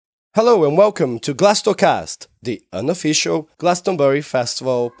Hello and welcome to Glastonbury, the unofficial Glastonbury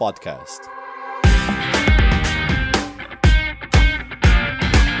Festival podcast.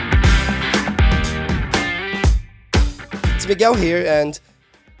 It's Miguel here and,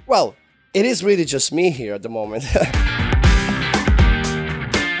 well, it is really just me here at the moment.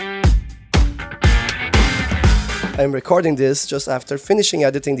 I'm recording this just after finishing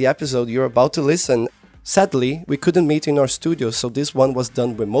editing the episode you're about to listen. Sadly, we couldn't meet in our studio, so this one was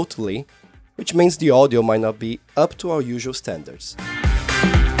done remotely, which means the audio might not be up to our usual standards.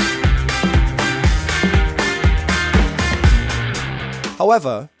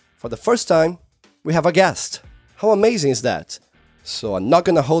 However, for the first time, we have a guest. How amazing is that? So I'm not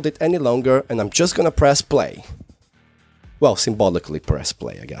gonna hold it any longer and I'm just gonna press play. Well, symbolically press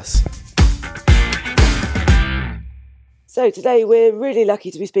play, I guess. So today we're really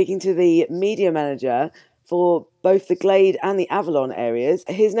lucky to be speaking to the media manager for both the Glade and the Avalon areas.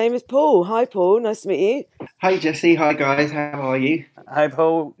 His name is Paul. Hi Paul, nice to meet you. Hi Jesse, hi guys, how are you? Hi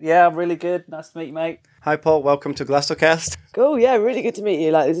Paul, yeah, I'm really good. Nice to meet you, mate. Hi Paul, welcome to Glastonbury. Cool, yeah, really good to meet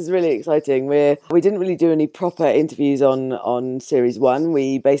you. This is really exciting. We didn't really do any proper interviews on Series 1.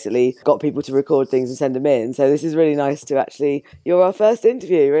 We basically got people to record things and send them in. So this is really nice to actually, you're our first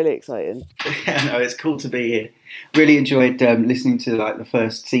interview, really exciting. Yeah, no, it's cool to be here. Really enjoyed listening to the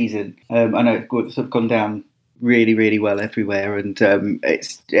first season. I know it's sort of gone down really, really well everywhere, and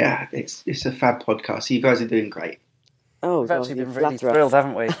it's a fab podcast. So you guys are doing great. Oh, We've actually been really thrilled,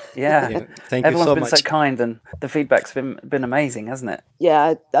 haven't we? Yeah. Thank you Everyone's so been much. so kind, and the feedback's been amazing, hasn't it?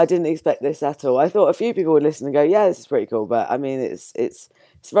 Yeah, I didn't expect this at all. I thought a few people would listen and go, yeah, this is pretty cool. But I mean, it's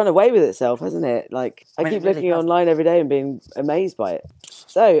run away with itself, hasn't it? I mean, keep it really looking has. online every day and being amazed by it.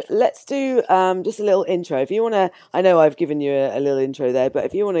 So let's do just a little intro. If you want to, I know I've given you a little intro there, but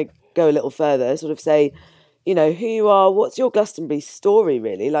if you want to go a little further, sort of say, who you are, what's your Glastonbury story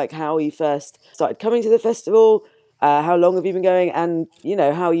really? Like how you first started coming to the festival, how long have you been going, and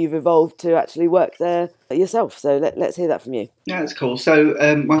how you've evolved to actually work there yourself. So let's hear that from you. Yeah, that's cool. So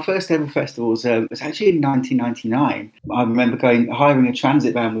my first ever festival was actually in 1999. I remember hiring a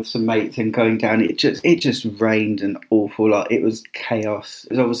transit van with some mates and going down. It just rained an awful lot. It was chaos.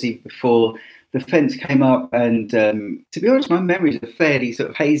 It was obviously before the fence came up, and to be honest, my memories are fairly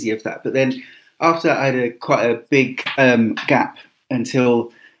sort of hazy of that. But then after that, I had quite a big gap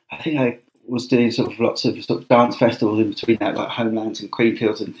until I think I was doing sort of lots of sort of dance festivals in between that, like Homelands and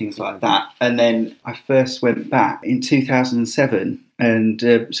Creamfields and things like that. And then I first went back in 2007 and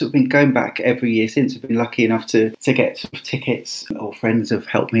sort of been going back every year since. I've been lucky enough to get sort of tickets, or friends have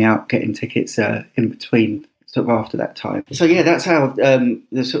helped me out getting tickets in between sort of after that time. So yeah, that's how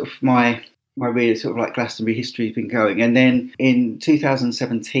the sort of my really sort of like Glastonbury history has been going. And then in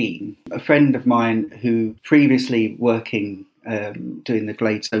 2017, a friend of mine who previously working doing the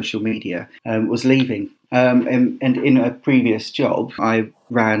Glade social media was leaving, and in a previous job I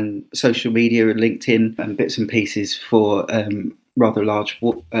ran social media and LinkedIn and bits and pieces for rather large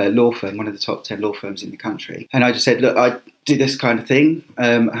law firm, one of the top 10 law firms in the country. And I just said, look, I do this kind of thing.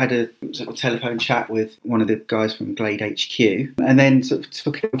 I had a sort of telephone chat with one of the guys from Glade HQ, and then sort of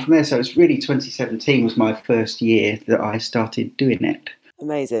took it from there. So it's really 2017 was my first year that I started doing it.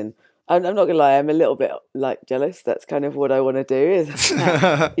 Amazing. I'm not gonna lie, I'm a little bit jealous. That's kind of what I want to do. Is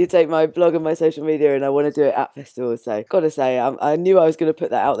you take my blog and my social media, and I want to do it at festivals. So, gotta say, I knew I was going to put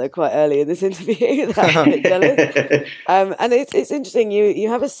that out there quite early in this interview. That I'm a bit jealous. And it's interesting. You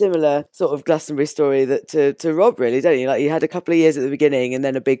have a similar sort of Glastonbury story to Rob, really, don't you? Like you had a couple of years at the beginning, and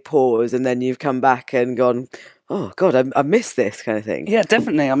then a big pause, and then you've come back and gone, oh God, I missed this kind of thing. Yeah,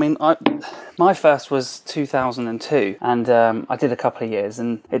 definitely. I mean, my first was 2002, and I did a couple of years,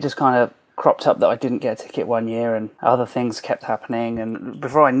 and it just kind of cropped up that I didn't get a ticket one year, and other things kept happening, and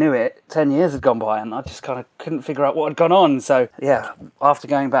before I knew it, 10 years had gone by, and I just kind of couldn't figure out what had gone on. So yeah, after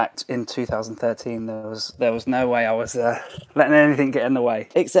going back in 2013, there was no way I was letting anything get in the way.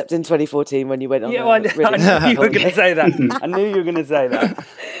 Except in 2014 when you went on. Yeah, I knew you were going to say that. I knew you were going to say that.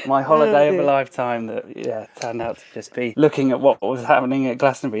 My holiday of a lifetime that turned out to just be looking at what was happening at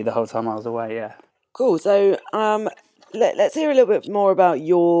Glastonbury the whole time I was away. Yeah. Cool. So let's hear a little bit more about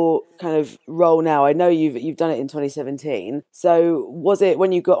your kind of role now. I know you've done it in 2017. So was it,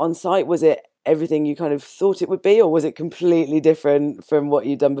 when you got on site, was it everything you kind of thought it would be, or was it completely different from what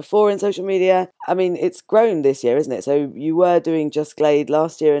you'd done before in social media? I mean, it's grown this year, isn't it? So you were doing just Glade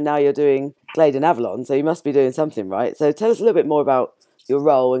last year, and now you're doing Glade and Avalon. So you must be doing something, right? So tell us a little bit more about your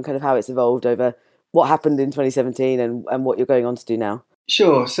role and kind of how it's evolved over what happened in 2017 and what you're going on to do now.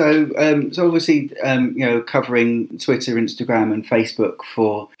 Sure. So obviously, covering Twitter, Instagram, and Facebook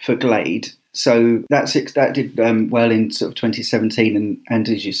for Glade. So that did well in sort of 2017, and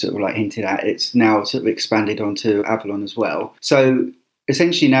as you sort of like hinted at, it's now sort of expanded onto Avalon as well. So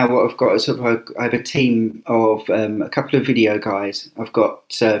essentially now what I've got is I have a team of a couple of video guys. I've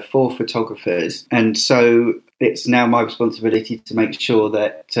got 4 photographers, and so it's now my responsibility to make sure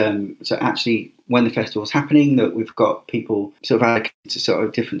that so actually when the festival's happening, that we've got people sort of allocated to sort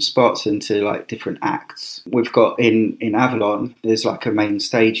of different spots and to like different acts. We've got in Avalon, there's like a main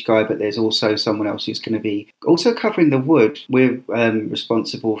stage guy, but there's also someone else who's going to be also covering the wood. We're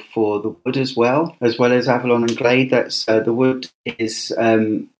responsible for the wood as well as Avalon and Glade. That's the wood is,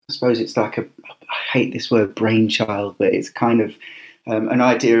 I suppose it's like I hate this word brainchild, but it's kind of an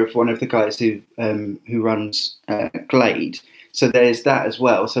idea of one of the guys who runs Glade. So there's that as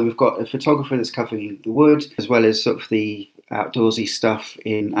well. So we've got a photographer that's covering the wood, as well as sort of the outdoorsy stuff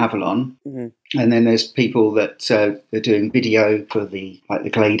in Avalon. Mm-hmm. And then there's people that are doing video for the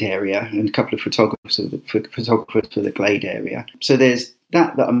Glade area, and a couple of photographers for the Glade area. So there's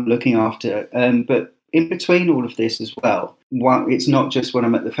that I'm looking after. But in between all of this as well, it's not just when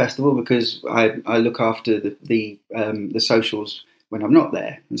I'm at the festival, because I look after the socials when I'm not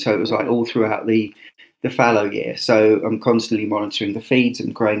there. And so it was like all throughout the fallow year. So I'm constantly monitoring the feeds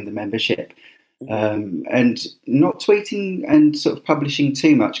and growing the membership, and not tweeting and sort of publishing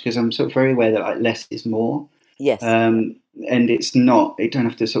too much, because I'm sort of very aware that like less is more. Yes. And it's not, you don't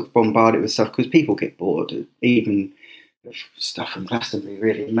have to sort of bombard it with stuff, because people get bored, even stuff from Glastonbury,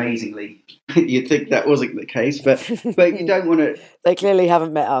 really amazingly. You'd think that wasn't the case, but you don't want to. They clearly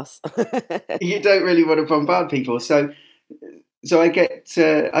haven't met us. You don't really want to bombard people. So I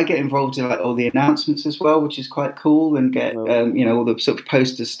get involved in like all the announcements as well, which is quite cool, and get all the sort of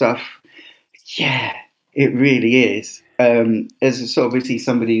poster stuff. Yeah, it really is. As sort of obviously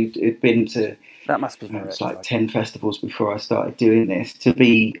somebody who'd been to that must be like 10 festivals before I started doing this, to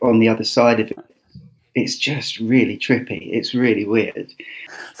be on the other side of it, it's just really trippy. It's really weird.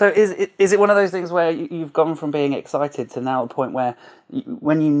 So is it one of those things where you've gone from being excited to now a point where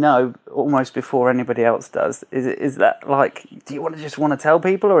when you know almost before anybody else does, is that like, do you want to tell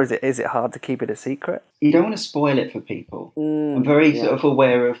people, or is it hard to keep it a secret? You don't want to spoil it for people. I'm very sort of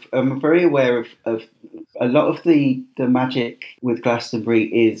aware of a lot of the magic with Glastonbury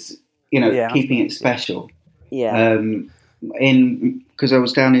is keeping it special. Yeah. Because I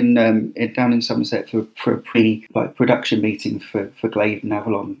was down in Somerset for a production meeting for Glade and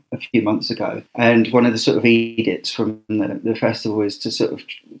Avalon a few months ago, and one of the sort of edicts from the festival is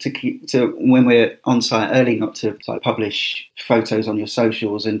to keep when we're on site early, not to like publish photos on your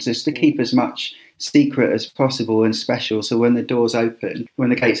socials, and just to keep as much secret as possible and special. So when the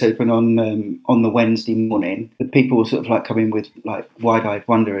gates open on the Wednesday morning, the people will sort of like come in with like wide-eyed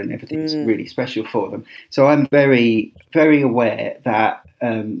wonder, and everything's really special for them. So I'm very, very aware that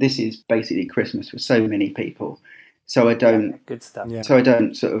this is basically Christmas for so many people. So I don't good stuff. Yeah. So I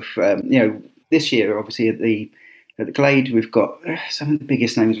don't sort of this year obviously at the Glade we've got some of the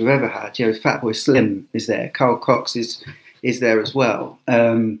biggest names we've ever had. Fatboy Slim is there, Carl Cox is there as well.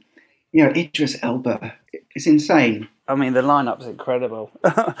 Idris Elba. It's insane. I mean, the lineup's incredible.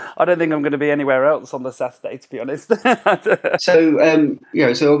 I don't think I'm going to be anywhere else on the Saturday, to be honest.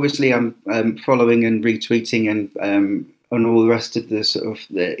 So obviously I'm following and retweeting and all the rest of the sort of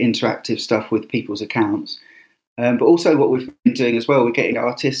the interactive stuff with people's accounts. But also what we've been doing as well, we're getting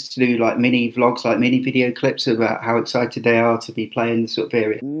artists to do like mini vlogs, like mini video clips about how excited they are to be playing sort of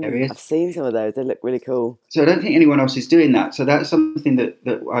various areas. I've seen some of those. They look really cool. So I don't think anyone else is doing that. So that's something that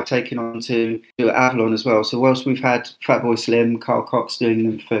I've taken on to do at Avalon as well. So whilst we've had Fatboy Slim, Carl Cox doing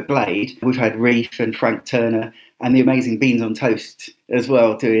them for Glade, we've had Reef and Frank Turner and the amazing Beans on Toast as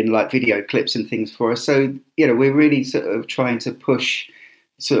well doing like video clips and things for us. So, we're really sort of trying to push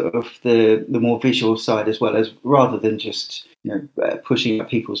sort of the more visual side as well, as rather than just pushing up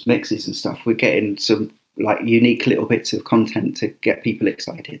people's mixes and stuff. We're getting some like unique little bits of content to get people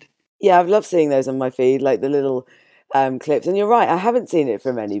excited. Yeah, I've loved seeing those on my feed, like the little clips. And you're right, I haven't seen it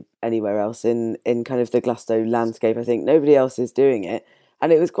from anywhere else in kind of the Glasgow landscape. I think nobody else is doing it,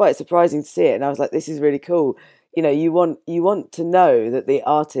 and it was quite surprising to see it. And I was like, this is really cool. You want to know that the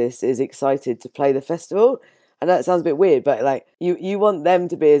artist is excited to play the festival. And that sounds a bit weird, but like you want them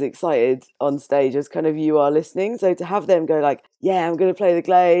to be as excited on stage as kind of you are listening. So to have them go like, yeah, I'm going to play the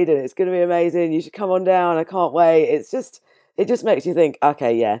Glade and it's going to be amazing. You should come on down. I can't wait. It just makes you think,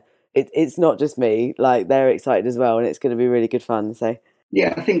 okay, yeah, it's not just me. Like they're excited as well, and it's going to be really good fun. So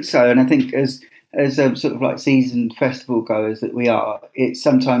yeah, I think so. And I think as sort of like seasoned festival goers that we are, it's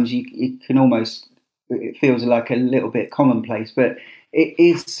sometimes you can almost, it feels like a little bit commonplace, but it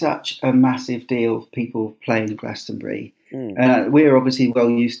is such a massive deal, people playing Glastonbury. We're obviously well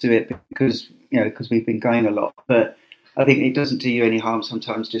used to it because we've been going a lot. But I think it doesn't do you any harm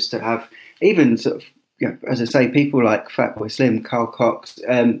sometimes just to have even sort of, as I say, people like Fatboy Slim, Carl Cox,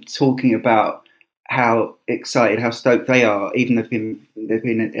 talking about how excited, how stoked they are, even though they've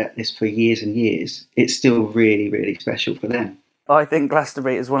been at this for years and years. It's still really, really special for them. I think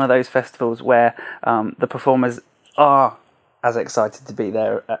Glastonbury is one of those festivals where the performers are as excited to be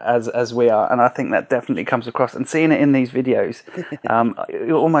there as we are, and I think that definitely comes across. And seeing it in these videos,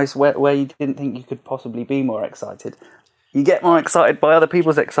 almost where you didn't think you could possibly be more excited, you get more excited by other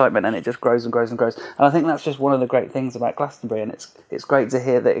people's excitement, and it just grows and grows and grows. And I think that's just one of the great things about Glastonbury, and it's great to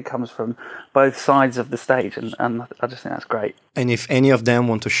hear that it comes from both sides of the stage, and I just think that's great. And if any of them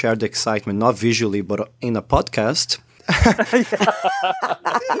want to share the excitement, not visually, but in a podcast...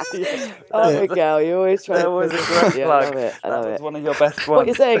 Oh, Miguel, you always try to... That was a great plug. I love it. One of your best ones. What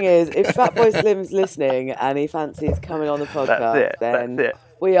you're saying is, if Fatboy Slim's listening and he fancies coming on the podcast, then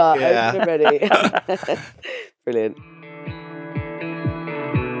we are open and ready. Brilliant.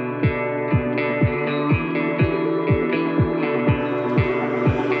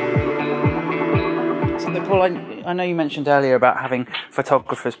 Paul, I know you mentioned earlier about having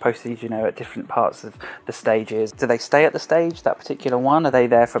photographers posted, at different parts of the stages. Do they stay at the stage, that particular one? Are they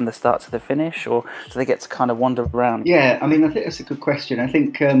there from the start to the finish, or do they get to kind of wander around? Yeah, I think that's a good question. I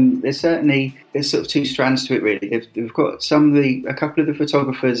think there's sort of two strands to it, really. They've got a couple of the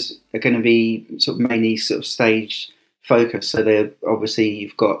photographers are going to be sort of mainly sort of stage focus. So they're obviously,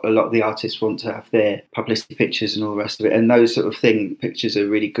 you've got a lot of the artists want to have their publicity pictures and all the rest of it, and those sort of pictures are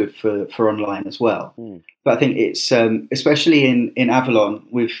really good for online as well. But I think it's especially in Avalon,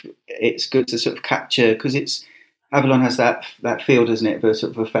 it's good to sort of capture, because Avalon has that feel, doesn't it, of a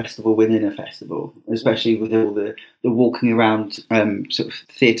sort of a festival within a festival, especially with all the walking around sort of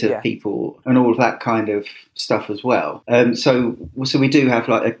theatre people and all of that kind of stuff as well. So we do have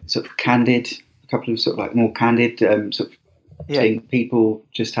like a sort of couple of sort of like more candid sort of thing, people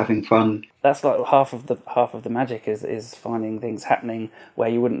just having fun. That's like half of the magic is finding things happening where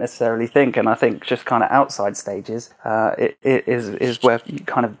you wouldn't necessarily think. And I think just kind of outside stages, it is where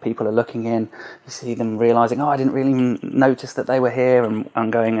kind of people are looking in. You see them realising, I didn't really notice that they were here,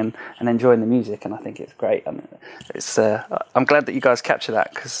 and going and enjoying the music. And I think it's great. I mean, I'm glad that you guys capture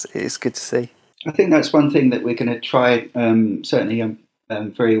that, because it's good to see. I think that's one thing that we're going to try. Certainly, I'm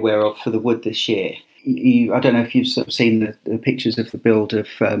very aware of for the Wood this year. I don't know if you've sort of seen the pictures of the build of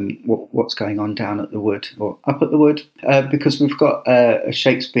what's going on down at the Wood or up at the Wood, because we've got a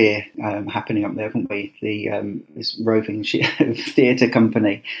Shakespeare happening up there, haven't we? This roving theatre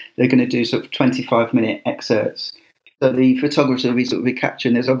company. They're going to do sort of 25-minute excerpts. So the photographers will be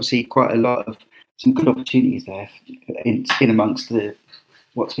capturing. There's obviously quite a lot of some good opportunities there in amongst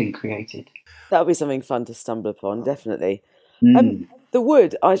what's being created. That would be something fun to stumble upon, definitely. The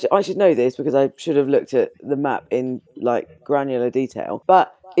Wood, I should know this because I should have looked at the map in like granular detail.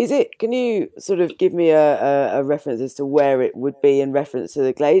 But can you sort of give me a reference as to where it would be in reference to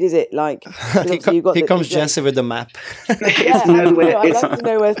the Glade? Is it like... Here comes Jesse with the map. I'd like to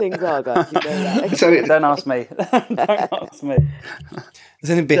know where things are, guys. You know that. Don't ask me. Don't ask me.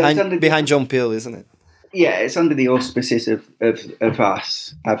 Isn't it behind John Peel, isn't it? Yeah, it's under the auspices of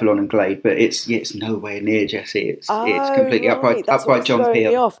us, Avalon and Glade, but it's nowhere near Jesse. It's completely up by John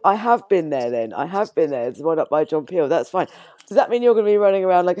Peel. I have been there then. It's the one up by John Peel. That's fine. Does that mean you're going to be running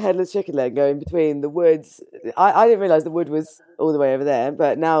around like a headless chicken leg going between the woods? I didn't realise the Wood was all the way over there,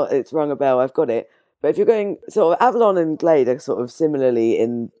 but now it's rung a bell. I've got it. But if you're going sort of Avalon and Glade are sort of similarly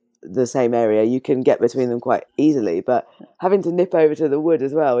in the same area, you can get between them quite easily. But having to nip over to the Wood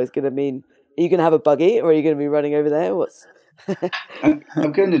as well is going to mean... Are you going to have a buggy, or are you going to be running over there?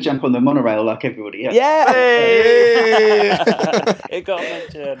 I'm going to jump on the monorail like everybody else. Yeah! Hey! It got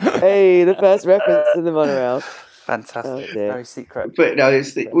mentioned. Hey, the first reference to the monorail. Fantastic. Oh, very secret. But no,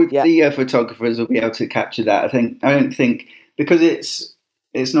 the photographers will be able to capture that. I don't think because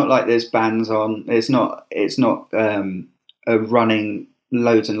it's not like there's bands on. It's not a running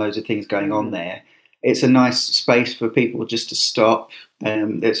loads and loads of things going on there. It's a nice space for people just to stop.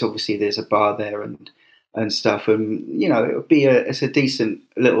 There's a bar there and stuff, and it's a decent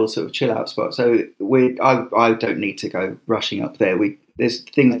little sort of chill out spot. So I don't need to go rushing up there. There's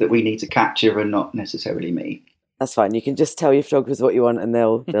things that we need to capture and not necessarily me. That's fine. You can just tell your photographers what you want, and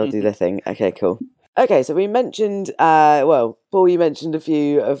they'll do their thing. Okay, cool. Okay, so we mentioned, Paul, you mentioned a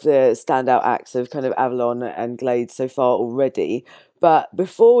few of the standout acts of kind of Avalon and Glade so far already. But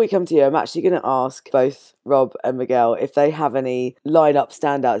before we come to you, I'm actually going to ask both Rob and Miguel if they have any lineup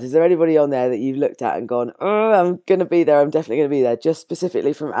standouts. Is there anybody on there that you've looked at and gone, oh, I'm going to be there, I'm definitely going to be there, just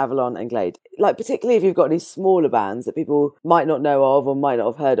specifically from Avalon and Glade? Like, particularly if you've got any smaller bands that people might not know of or might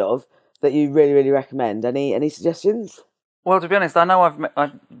not have heard of that you really, really recommend. Any suggestions? Well, to be honest, I know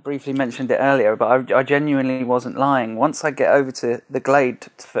I briefly mentioned it earlier, but I genuinely wasn't lying. Once I get over to the Glade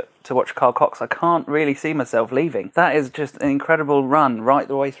to watch Carl Cox, I can't really see myself leaving. That is just an incredible run right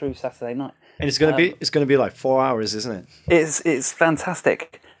the way through Saturday night. And it's gonna be like 4 hours, isn't it? It's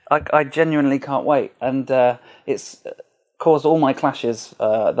fantastic. I genuinely can't wait, and it's caused all my clashes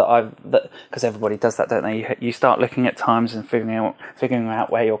because everybody does that, don't they? You start looking at times and figuring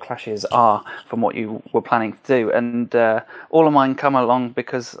out where your clashes are from what you were planning to do, and all of mine come along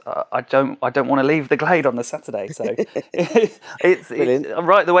because I don't want to leave the Glade on the Saturday. So it's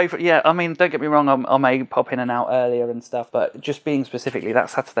right the way. I mean, don't get me wrong, I may pop in and out earlier and stuff, but just being specifically that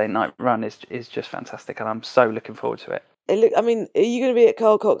Saturday night run is just fantastic, and I'm so looking forward to it. I mean, are you going to be at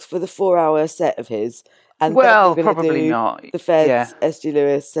Carl Cox for the 4-hour set of his? And well, probably not. The Feds, SG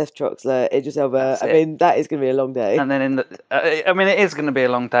Lewis, Seth Troxler, Idris Elba. I mean, that is going to be a long day. And then it is going to be a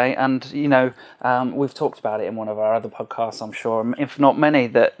long day. And we've talked about it in one of our other podcasts, I'm sure, if not many,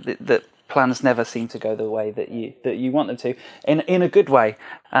 that plans never seem to go the way that you want them to, in a good way.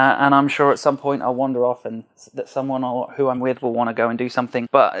 And I'm sure at some point I'll wander off, and that someone who I'm with will want to go and do something.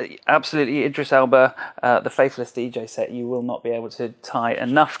 But absolutely, Idris Elba, the Faithless DJ set, you will not be able to tie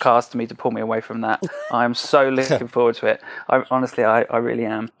enough cars to me to pull me away from that. I'm so looking forward to it. I really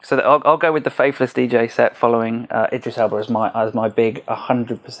am. So I'll go with the Faithless DJ set following Idris Elba as my big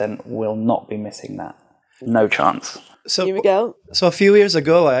 100%. Will not be missing that. No chance. So, you, Miguel? So a few years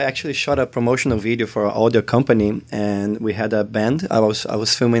ago, I actually shot a promotional video for an audio company, and we had a band. I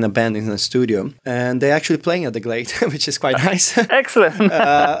was filming a band in a studio, and they're actually playing at the Glade, which is quite nice. Excellent.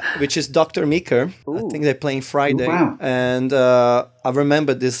 Which is Dr. Meeker. Ooh. I think they're playing Friday. Wow. And I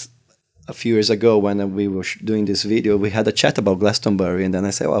remember this a few years ago when we were doing this video. We had a chat about Glastonbury, and then I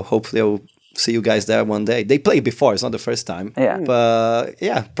said, well, hopefully I'll see you guys there one day. They played before, it's not the first time. Yeah. But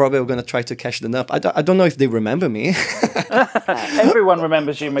yeah, probably we're going to try to catch them up. I don't know if they remember me. Everyone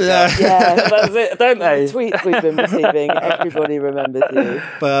remembers you, Miguel. Yeah. That's it, don't they? The tweets we've been receiving, everybody remembers you.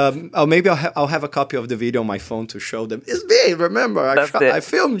 But maybe I'll have a copy of the video on my phone to show them. It's me, remember? I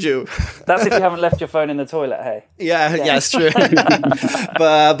filmed you. That's if you haven't left your phone in the toilet, hey? Yeah, it's true.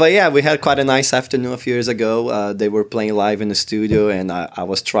 but yeah, we had quite a nice afternoon a few years ago. They were playing live in the studio, and I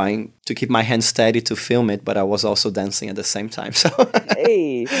was trying to keep my hand steady to film it, but I was also dancing at the same time. So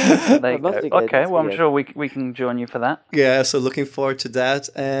Hey. There you go. Okay, well, I'm good. sure we can join you for that. yeah, so looking forward to that.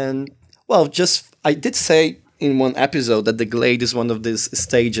 And well, I did say in one episode that the Glade is one of these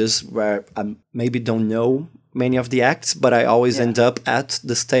stages where I maybe don't know many of the acts, but I always end up at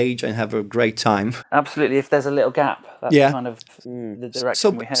the stage and have a great time. Absolutely. If there's a little gap, that's kind of the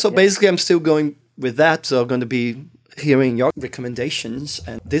direction we have. So basically, I'm still going with that. So I'm going to be hearing your recommendations,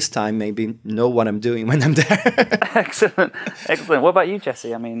 and this time maybe know what I'm doing when I'm there. Excellent. What about you,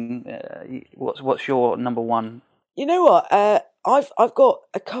 Jesse? I mean, what's your number one? You know what? I've got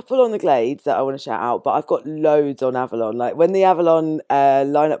a couple on the Glade that I want to shout out, but I've got loads on Avalon. Like when the Avalon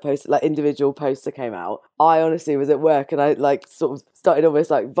lineup poster, like individual poster came out, I honestly was at work and I like sort of started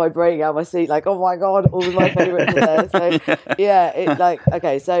almost like vibrating out of my seat, like, oh my God, all of my favourites are there. So yeah, it's like,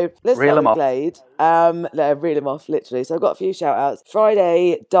 okay, so let's Reel start them with off. Glade. Reel them off, literally. So I've got a few shout outs.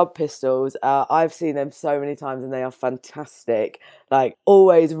 Friday, Dub Pistols. I've seen them so many times and they are fantastic. Like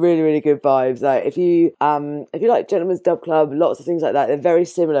always really, really good vibes. Like if you like Gentleman's Dub Club, lots of things like that, they're very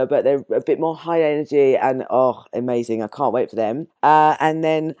similar, but they're a bit more high energy and amazing. I can't wait for them. And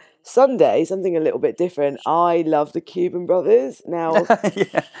then Sunday, something a little bit different. I love the Cuban Brothers. Now,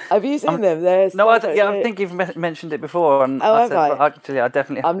 Yeah. have you seen them? They're No, I think you've mentioned it before. And have I? Actually, I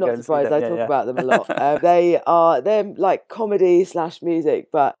definitely have I'm to go not and see surprised. them. I talk about them a lot. They're like comedy / music,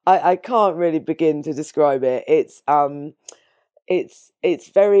 but I can't really begin to describe it. It's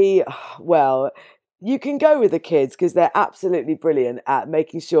very well. You can go with the kids because they're absolutely brilliant at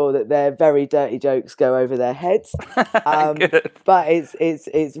making sure that their very dirty jokes go over their heads. But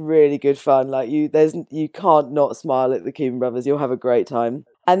it's really good fun. Like you can't not smile at the Cuban Brothers. You'll have a great time.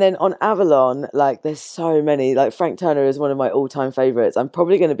 And then on Avalon, like there's so many. Like Frank Turner is one of my all-time favourites. I'm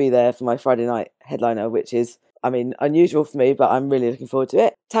probably going to be there for my Friday night headliner, which is, I mean, unusual for me, but I'm really looking forward to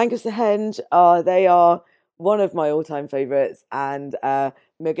it. Tangus the Henge, they are one of my all-time favourites, and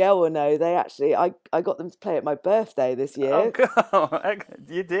Miguel will know they actually I got them to play at my birthday this year. Oh God,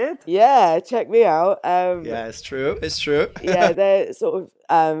 you did? Yeah, check me out. Yeah, it's true. Yeah, they're sort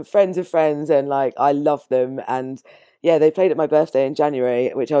of friends of friends, and like I love them. And yeah, they played at my birthday in January,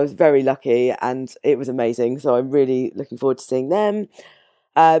 which I was very lucky, and it was amazing. So I'm really looking forward to seeing them.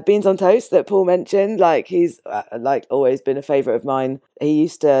 Beans on Toast that Paul mentioned, like he's like always been a favourite of mine. He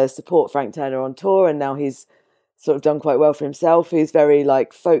used to support Frank Turner on tour, and now he's sort of done quite well for himself. He's very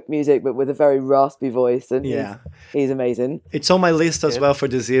like folk music, but with a very raspy voice, and he's amazing. It's on my list as well for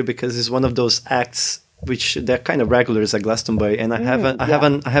this year because it's one of those acts which they're kind of regulars at Glastonbury, and I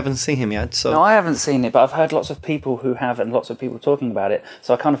haven't seen him yet. So no, I haven't seen it, but I've heard lots of people who have, and lots of people talking about it.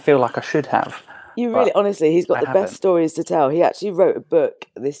 So I kind of feel like I should have. You really, honestly, he's got the best stories to tell. He actually wrote a book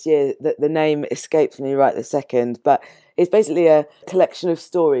this year that the name escapes me right this second, but it's basically a collection of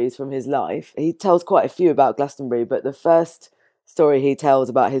stories from his life. He tells quite a few about Glastonbury, but the first story he tells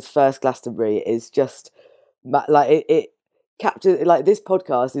about his first Glastonbury is just like it captures, like this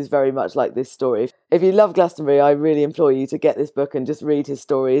podcast is very much like this story. If you love Glastonbury, I really implore you to get this book and just read his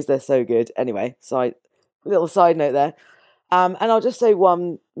stories. They're so good. Anyway, little side note there. And I'll just say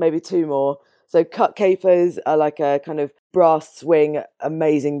one, maybe two more. So Cut Capers are like a kind of brass swing,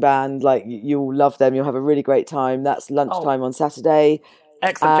 amazing band. Like you'll love them. You'll have a really great time. That's lunchtime on Saturday.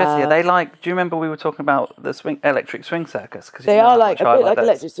 Excellent, Jessie. Are they like? Do you remember we were talking about the Electric Swing Circus? Cause they are like a bit like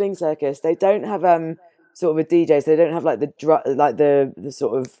Electric Swing Circus. They don't have sort of a DJ, so they don't have like the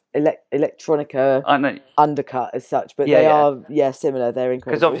sort of electronica undercut as such, but they are similar. They're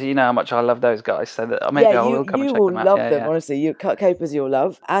incredible. Because obviously you know how much I love those guys, so that maybe I will come and check them out. You will love them, honestly. You Cut Capers, you'll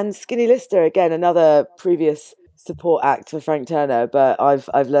love, and Skinny Lister again, another previous support act for Frank Turner, but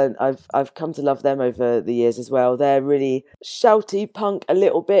I've come to love them over the years as well. They're really shouty punk a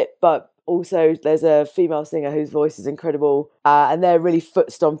little bit, but also there's a female singer whose voice is incredible, and they're really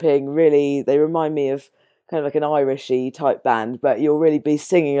foot stomping. Really, they remind me of kind of like an Irishy type band, but you'll really be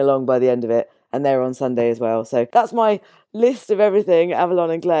singing along by the end of it. And they're on Sunday as well. So that's my list of everything,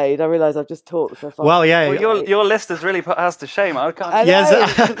 Avalon and Glade. I realise I've just talked for fun. Well, your list has really put us to shame. I can't. I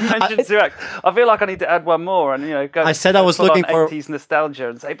feel like I need to add one more, and go. I said I was looking for 80s nostalgia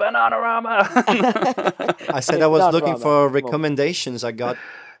and say Bananarama. I said I was looking for recommendations. I got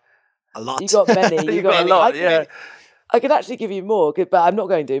a lot. You got many. You got a lot. Yeah. I could actually give you more, but I'm not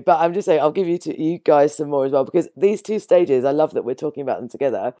going to. But I'm just saying, I'll give you guys some more as well, because these two stages, I love that we're talking about them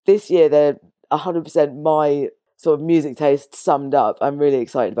together. This year, they're 100% my sort of music taste summed up. I'm really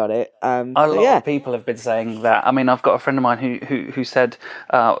excited about it. A lot of people have been saying that. I mean, I've got a friend of mine who said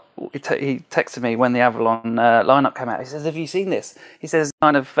he texted me when the Avalon lineup came out. He says, "Have you seen this?" He says,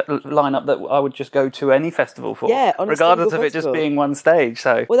 "Kind of lineup that I would just go to any festival for, regardless of it just being one stage."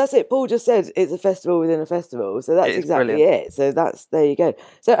 So, well, that's it. Paul just said it's a festival within a festival, so that's exactly it. So there you go.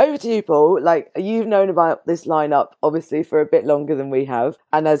 So over to you, Paul. Like, you've known about this lineup obviously for a bit longer than we have,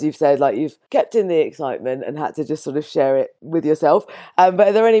 and as you've said, like you've kept in the excitement and had to just sort of share it with yourself. But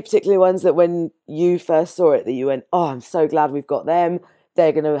are there any particular ones that when you first saw it that you went, "Oh, I'm so glad we've got them.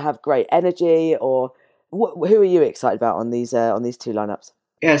 They're going to have great energy," or who are you excited about on these two lineups?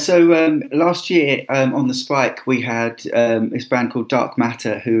 Yeah, so last year on the Spike we had this band called Dark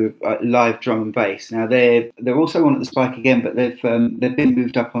Matter, who are live drum and bass. Now they're also on at the Spike again, but they've been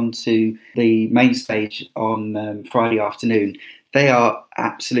moved up onto the main stage on Friday afternoon. They are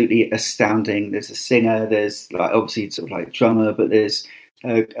absolutely astounding. There's a singer, there's like obviously sort of like drummer, but there's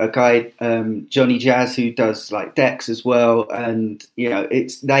a guy, Johnny Jazz, who does like decks as well, and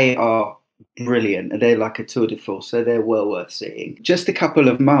they are brilliant. They're like a tour de force, so they're well worth seeing. Just a Couple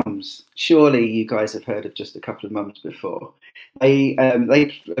of Mums. Surely you guys have heard of Just a Couple of Mums before. They've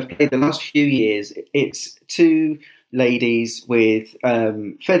played the last few years. It's two ladies with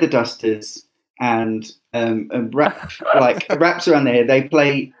feather dusters and wraps around there. They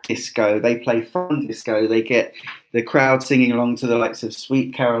play disco. They play fun disco. They get the crowd singing along to the likes of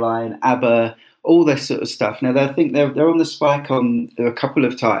Sweet Caroline, ABBA, all this sort of stuff. Now I think they're on the Spike a couple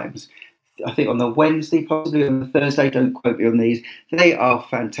of times. I think on the Wednesday, possibly on the Thursday. Don't quote me on these. They are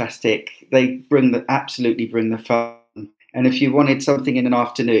fantastic. They absolutely bring the fun. And if you wanted something in an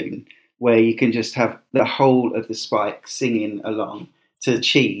afternoon where you can just have the whole of the Spike singing along to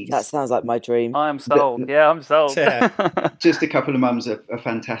Cheese. That sounds like my dream. I'm sold. I'm sold. Yeah. Just a Couple of Mums are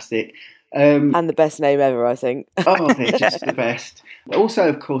fantastic. And the best name ever, I think. Oh, they're just the best. Also,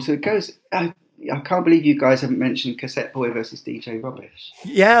 of course, it goes... I can't believe you guys haven't mentioned Cassette Boy versus DJ Rubbish.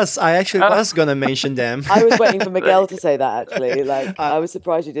 Yes, I actually was going to mention them. I was waiting for Miguel to say that, actually. Like, I was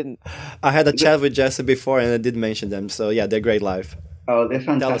surprised you didn't. I had a chat with Jesse before and I did mention them. So, yeah, they're great live. Oh, they're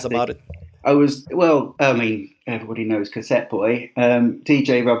fantastic. Tell us about it. Everybody knows Cassette Boy.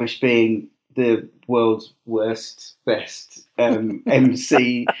 DJ Rubbish being the world's best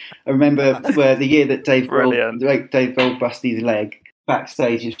MC. I remember the year that Dave Gold busted his leg.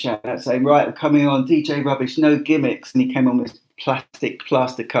 backstage of shout out saying, right, I'm coming on, DJ Rubbish, no gimmicks. And he came on with plastic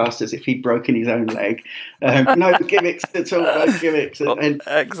plaster cast as if he'd broken his own leg. No gimmicks at all, no gimmicks. And,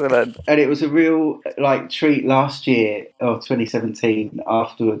 excellent. And it was a real treat last year, or 2017.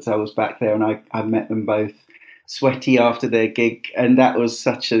 Afterwards, I was back there and I met them both sweaty after their gig. And that was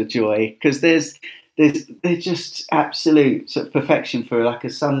such a joy because they're just absolute sort of perfection for like a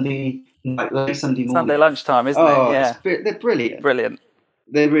Sunday, late Sunday morning. Sunday lunchtime, isn't it? Yeah. They're brilliant. Brilliant.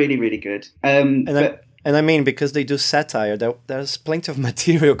 They're really, really good. And I mean, because they do satire, there's plenty of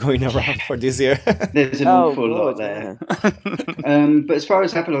material going around for this year. There's an awful lot there. But as far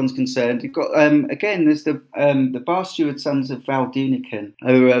as Avalon's concerned, you've got, again, there's the Bar Steward Sons of Val Dunican,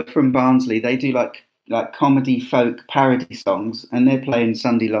 who are from Barnsley. They do like comedy folk parody songs, and they're playing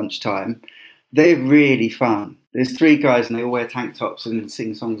Sunday lunchtime. They're really fun. There's 3 guys, and they all wear tank tops and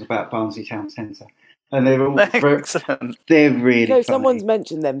sing songs about Barnsley Town Centre. And they're all excellent. They're really funny. Someone's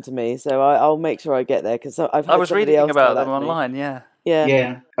mentioned them to me, so I'll make sure I get there because I've heard I was reading else about them online. Yeah.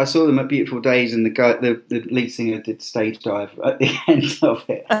 Yeah, I saw them at Beautiful Days, and the lead singer did stage dive at the end of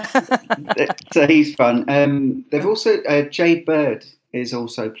it. So he's fun. They've also Jade Bird is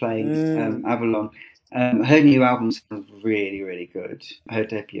also playing Avalon. Her new album sounds really, really good. Her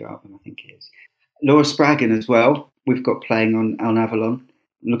debut album, I think it is. Laura Spraggan as well. We've got playing on Avalon.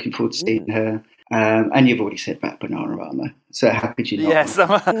 Looking forward to seeing her. And you've already said about Bananarama, so how could you not? Yes,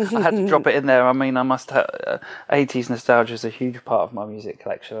 I had to drop it in there. I mean, I must have 80s nostalgia is a huge part of my music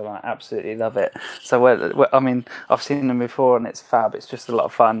collection, and I absolutely love it. So, I mean, I've seen them before, and it's fab. It's just a lot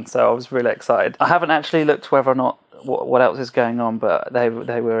of fun. So I was really excited. I haven't actually looked whether or not what else is going on, but they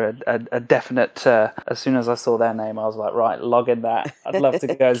were a definite. As soon as I saw their name, I was like, right, log in that. I'd love to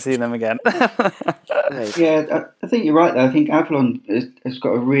go and see them again. Yeah, I think you're right though. I think Avalon has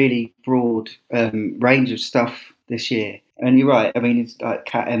got a really broad range of stuff this year. And you're right. I mean, it's like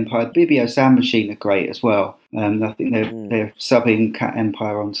Cat Empire. BBO Sound Machine are great as well. I think they're subbing Cat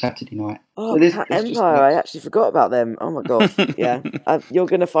Empire on Saturday night. Oh, so Cat Empire! I actually forgot about them. Oh my god! Yeah, you're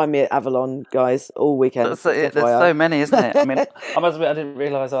going to find me at Avalon, guys, all weekend. There's so many, isn't it? I mean, I must admit, I didn't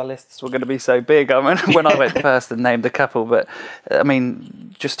realise our lists were going to be so big. I mean, when I went first and named a couple, but I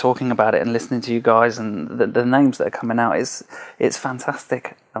mean, just talking about it and listening to you guys and the names that are coming out it's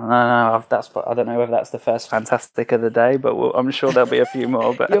fantastic. I don't know whether that's the first fantastic of the day, but I'm sure there'll be a few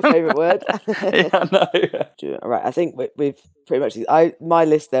more. But your favourite word? Yeah, I know. All right, I think we've pretty much. My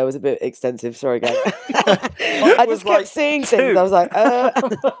list there was a bit extensive. Sorry, guys. I just kept seeing things. I was like,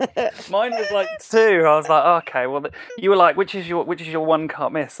 Mine was like 2. I was like, okay. Well, you were like, which is your one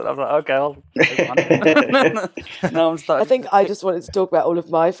can't miss? And I was like, okay, I'll take one. No, I'm starting. I think I just wanted to talk about all of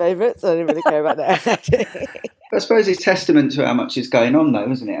my favourites. I didn't really care about that. I suppose it's testament to how much is going on, though,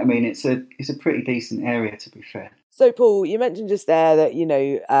 isn't it? I mean, it's a pretty decent area, to be fair. So, Paul, you mentioned just there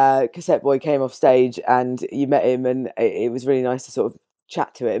that, Cassette Boy came off stage and you met him and it was really nice to sort of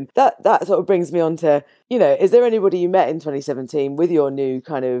chat to him. That sort of brings me on to, is there anybody you met in 2017 with your new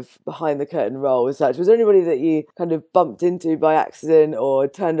kind of behind the curtain role as such? Was there anybody that you kind of bumped into by accident or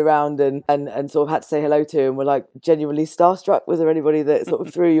turned around and sort of had to say hello to and were like genuinely starstruck? Was there anybody that sort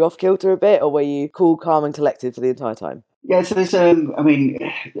of threw you off kilter a bit, or were you cool, calm and collected for the entire time? Yeah, so there's,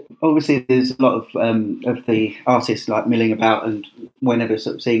 obviously there's a lot of the artists like milling about, and whenever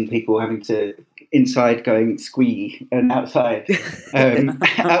sort of seeing people having to inside going squee and outside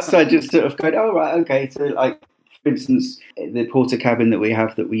just sort of going, oh right, okay. So like, for instance, the porter cabin that we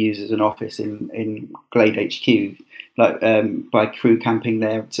have that we use as an office in Glade HQ, by crew camping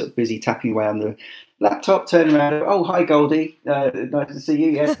there, sort of busy tapping away on the laptop, turn around, oh hi Goldie, nice to see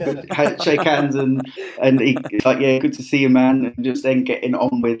you, yeah, good, shake hands and he, like, yeah, good to see you man, and just then getting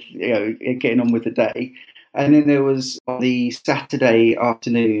on with the day. And then there was on the Saturday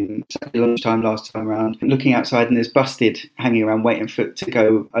lunchtime last time around, looking outside and there's Busted hanging around waiting to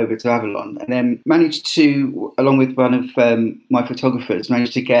go over to Avalon. And then managed to, along with one of my photographers,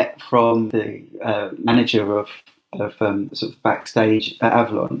 managed to get from the manager of sort of backstage at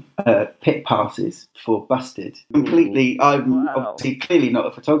Avalon pit passes for Busted. Completely, I'm obviously clearly not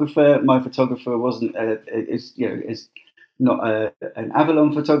a photographer. My photographer wasn't is not an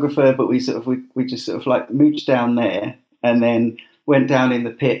Avalon photographer, but we just sort of like mooched down there and then went down in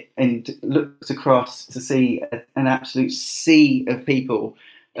the pit and looked across to see an absolute sea of people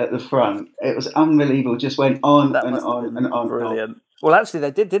at the front. It was unbelievable. Just went on and on and on. Brilliant. Well, actually,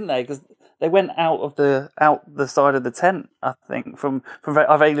 they did, didn't they? Because they went out the side of the tent. I think from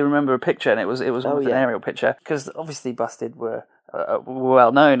I vaguely remember a picture, and it was an aerial picture, because obviously Busted were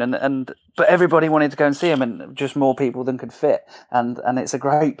well known, but everybody wanted to go and see them, and just more people than could fit. And it's a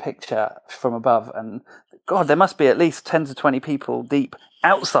great picture from above, and God, there must be at least 10 to 20 people deep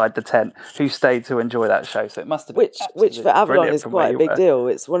outside the tent who stayed to enjoy that show. So it must have been which for Avalon is quite a big deal.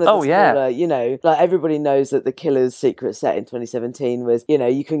 It's one of the smaller, you know, like everybody knows that the Killers' secret set in 2017 was, you know,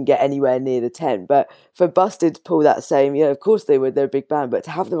 you couldn't get anywhere near the tent. But for Busted to pull that same, you know, of course they're a big band, but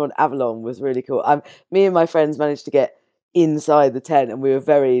to have them on Avalon was really cool. Me and my friends managed to get inside the tent and we were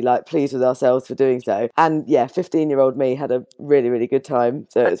very like pleased with ourselves for doing so, and 15-year-old me had a really, really good time,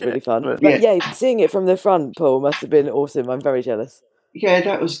 so it was really fun. But seeing it from the front, Paul, must have been awesome. I'm very jealous. Yeah,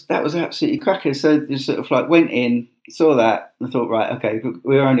 that was absolutely cracker. So just sort of like went in, saw that, and thought, right, okay,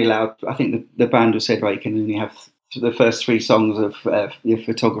 we were only allowed, I think the band was said, right, you can only have the first 3 songs of your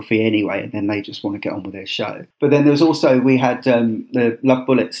photography anyway, and then they just want to get on with their show. But then there was also, we had the Love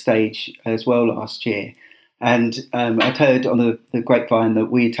Bullet stage as well last year, and I'd heard on the grapevine that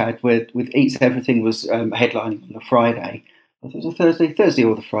we'd had with Eats Everything was headlining on the Friday. I think it was a Thursday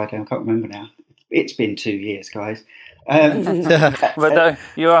or the Friday, I can't remember now. It's been 2 years, guys. But no,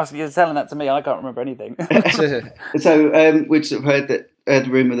 you're telling that to me. I can't remember anything. So we'd sort of heard the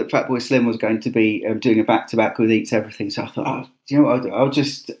rumour that Fatboy Slim was going to be doing a back-to-back with Eats Everything. So I thought, do you know what I'll do?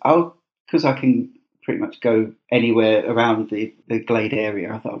 Because I can pretty much go anywhere around the Glade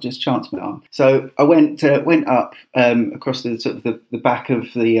area. I thought I'll just chance my arm. So I went up across the sort of the back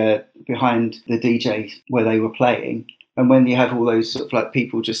of the behind the DJ where they were playing. And when you have all those sort of like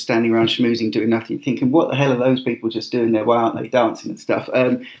people just standing around schmoozing, doing nothing, you're thinking, what the hell are those people just doing there? Why aren't they dancing and stuff?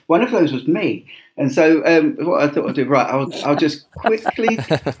 One of those was me. And so what I thought I'd do, right, I'll just quickly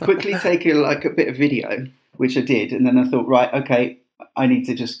take a bit of video, which I did. And then I thought, right, okay, I need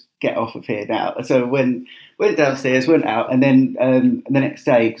to just get off of here now. So went downstairs, went out, and then the next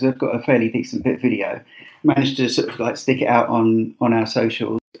day, because I've got a fairly decent bit of video, managed to sort of like stick it out on our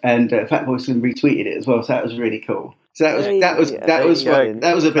socials, and Fatboy Slim retweeted it as well. So that was really cool. So that was a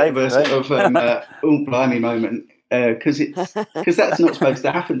bit of a sort of oh blimey moment, because that's not supposed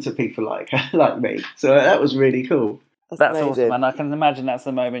to happen to people like me. So that was really cool. That's awesome, and I can imagine that's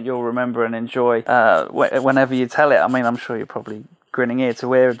the moment you'll remember and enjoy whenever you tell it. I mean, I'm sure you're probably grinning ear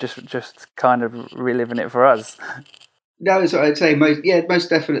to ear, just kind of reliving it for us. No, so I'd say most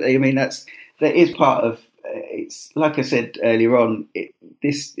definitely. I mean, that is part of. It's like I said earlier on.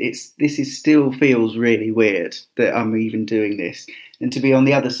 This still feels really weird that I'm even doing this, and to be on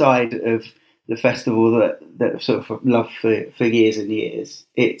the other side of the festival that sort of loved for years and years.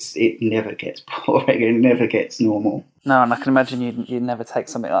 It never gets boring. It never gets normal. No, and I can imagine you'd never take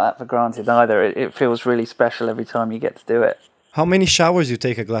something like that for granted either. It feels really special every time you get to do it. How many showers you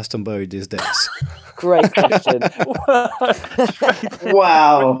take at Glastonbury these days? Great question.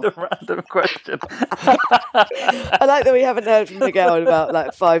 Wow. The random question. I like that we haven't heard from Miguel in about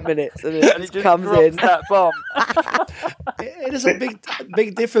like 5 minutes, and it just comes in that bomb. It is a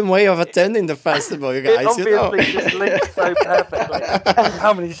big different way of attending the festival, you guys. It obviously just links so perfectly.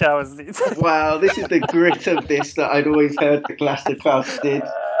 How many showers do you take? Wow, this is the grit of this that I'd always heard the Glastonbury did.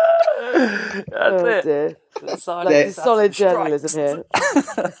 That's it. Dear. Solid journalism here.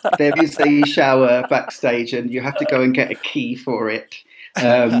 There is a shower backstage, and you have to go and get a key for it.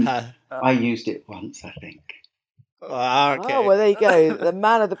 I used it once, I think. Okay. Oh, well, there you go. The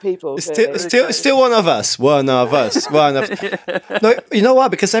man of the people. Still one of us. No, you know what?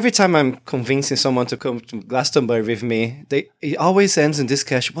 Because every time I'm convincing someone to come to Glastonbury with me, it always ends in this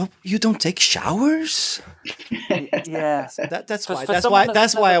question. Well, you don't take showers? Yeah. That's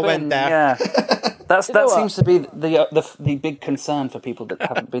why I went there. Yeah. That seems to be the big concern for people that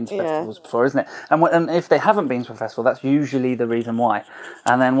haven't been to festivals before, isn't it? And if they haven't been to a festival, that's usually the reason why.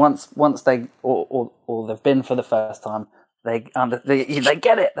 And then once they or they've been for the first time, they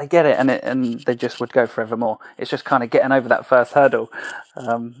get it, and they just would go forevermore. It's just kind of getting over that first hurdle,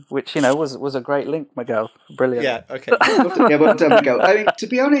 which was a great link, Miguel. Brilliant. Yeah. Okay. Well done, Miguel. I mean, to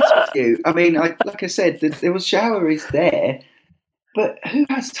be honest with you, I mean, like I said, there was shower is there. But who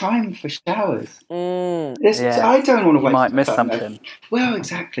has time for showers? I don't want to wait. You might miss something. Well,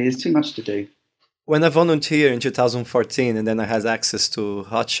 exactly. There's too much to do. When I volunteered in 2014 and then I had access to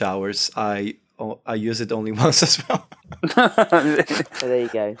hot showers, I use it only once as well. So there you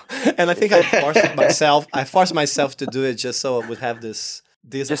go. And I think I forced myself to do it just so I would have this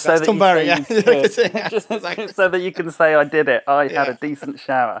just so that so that you can say I did it. I had a decent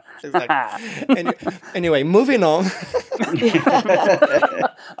shower. Exactly. Anyway, moving on.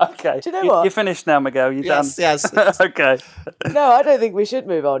 Okay. Do you know what? You're finished now, Miguel. You're done. Yes. Okay. No, I don't think we should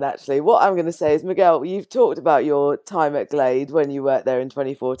move on, actually. What I'm going to say is, Miguel, you've talked about your time at Glade when you worked there in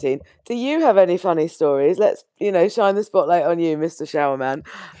 2014. Do you have any funny stories? Let's, shine the spotlight on you, Mr. Showerman.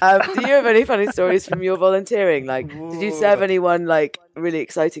 Do you have any funny stories from your volunteering? Like, did you serve anyone, like, really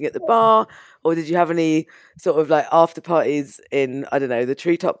exciting at the bar? or did you have any sort of like after parties in, I don't know, the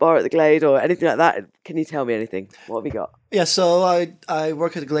Treetop Bar at the Glade or anything like that? Can you tell me anything? What have you got? Yeah, so I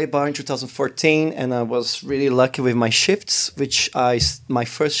worked at the Glade Bar in 2014, and I was really lucky with my shifts, my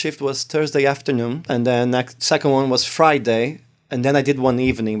first shift was Thursday afternoon, and then second one was Friday, and then I did one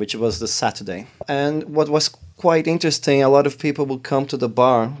evening, which was the Saturday. And what was quite interesting, a lot of people would come to the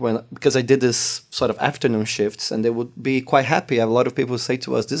bar because I did this sort of afternoon shifts, and they would be quite happy. A lot of people would say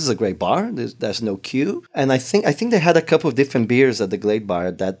to us, "This is a great bar. There's no queue." And I think they had a couple of different beers at the Glade Bar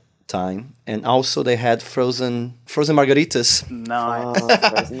at that time, and also they had frozen margaritas. No.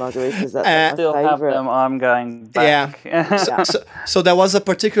 Frozen margaritas, that's Still my have favourite. them. I'm going back. Yeah. So there was a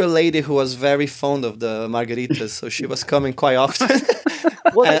particular lady who was very fond of the margaritas, so she was coming quite often.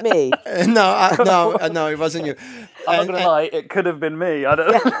 Was it me? No, it wasn't you. I'm not gonna lie, it could have been me. I don't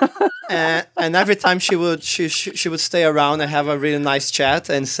know. And every time she would stay around and have a really nice chat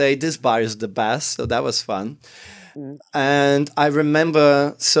and say this bar is the best. So that was fun. And I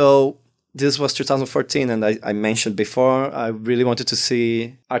remember, so this was 2014, and I mentioned before I really wanted to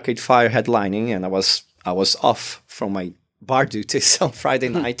see Arcade Fire headlining, and I was off from my bar duties on Friday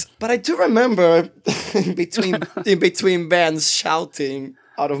night. But I do remember in between bands shouting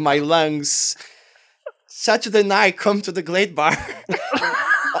out of my lungs, "Saturday night, come to the Glade Bar."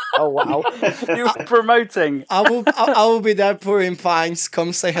 Oh, wow. You were promoting. I will be there pouring pints.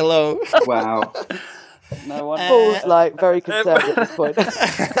 Come say hello. Wow. No one. Paul's like very concerned at this point.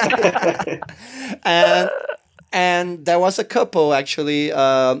 And there was a couple actually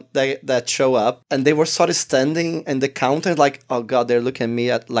that show up, and they were sort of standing in the counter like, "Oh God, they're looking at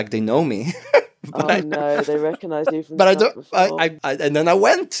me like they know me." No, they recognise you from But the I don't. before. And then I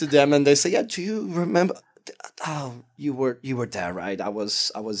went to them, and they say, "Yeah, do you remember? Oh, you were there, right? I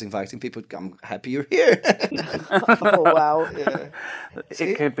was inviting people. I'm happy you're here." Oh, wow.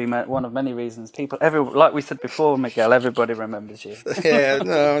 It could be one of many reasons. Like we said before, Miguel, everybody remembers you. Yeah,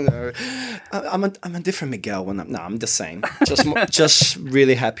 no. I'm a different Miguel when I'm the same. Just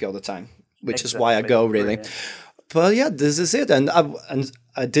really happy all the time, which is why I go really. Brilliant. But yeah, this is it, and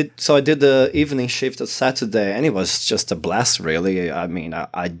I did the evening shift on Saturday, and it was just a blast. Really, I mean,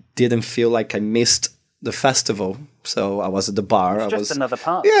 I didn't feel like I missed the festival, so I was at the bar. It's just another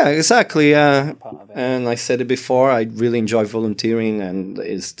part. Yeah, exactly. Yeah, part of it. and I said it before. I really enjoy volunteering, and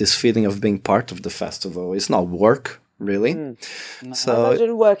it's this feeling of being part of the festival. It's not work, really. I So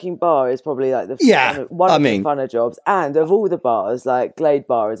imagine working bar is probably like one of the funner jobs. And of all the bars, like Glade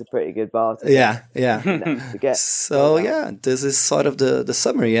Bar is a pretty good bar to yeah. to get. So yeah, this is sort of the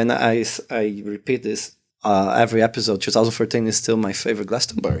summary, and I repeat this every episode. 2014 is still my favorite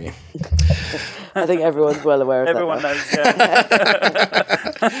Glastonbury. I think everyone's well aware of Everyone that. knows,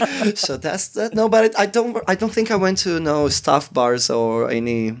 yeah. So that's that. No, but I don't think I went to staff bars or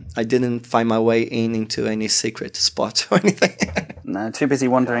any. I didn't find my way into any secret spot or anything. No, too busy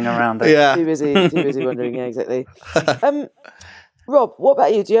wandering around. Yeah. Too busy wondering, yeah, exactly. Rob, what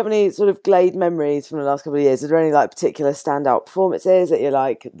about you? Do you have any sort of Glade memories from the last couple of years? Is there any like particular standout performances that you're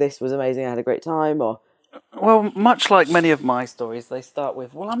like, this was amazing, I had a great time, or? Well, much like many of my stories, they start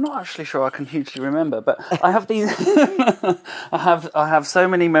with, "Well, I'm not actually sure I can hugely remember," but I have these. I have so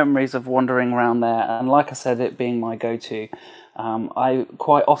many memories of wandering around there, and like I said, it being my go-to, I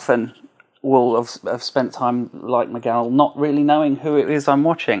quite often will have spent time like Miguel, not really knowing who it is I'm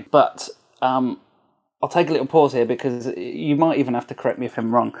watching, but. I'll take a little pause here because you might even have to correct me if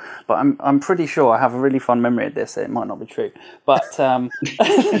I'm wrong, but I'm pretty sure I have a really fun memory of this. It might not be true, but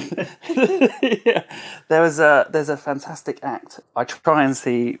yeah, there's a fantastic act. I try and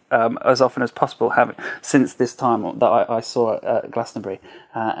see as often as possible since this time that I saw at Glastonbury,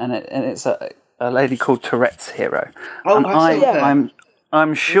 and it's a lady called Tourette's Hero. Oh, and I saw her.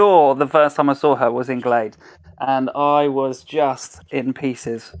 I'm sure the first time I saw her was in Glade. And I was just in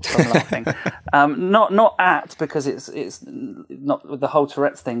pieces from laughing. Not because it's not the whole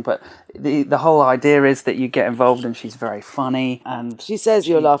Tourette's thing, but the whole idea is that you get involved, and she's very funny. And She says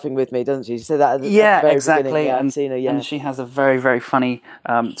you're laughing with me, doesn't she? She said that at the yeah, very exactly. beginning. Yeah, And, I've seen her, yeah. and she has a very, very funny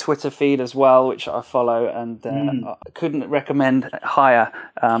Twitter feed as well, which I follow, and I couldn't recommend higher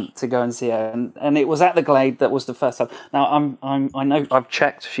to go and see her. And it was at the Glade that was the first time. Now I know I've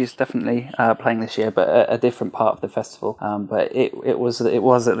checked; she's definitely playing this year, but a different part of the festival. But it was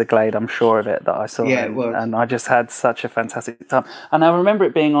at the Glade. I'm sure of it that I saw. Yeah, her, it was. and I just had such a fantastic time. And I remember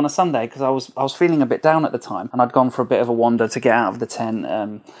it being on a Sunday because I was feeling a bit down at the time, and I'd gone for a bit of a wander to get out of the tent,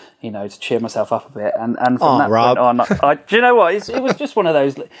 to cheer myself up a bit. And from that Rob. point on, do you know what? It was just one of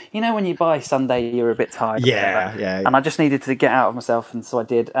those. When you buy Sunday, you're a bit tired. Yeah. And I just needed to get out of myself, and so I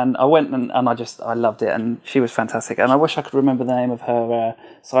did. And I went and I loved it, and she was fantastic. And I wish I could remember the name of her our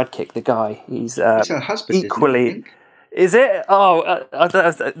sidekick, the guy. He's It's her husband, equally. isn't it? Is it? Oh,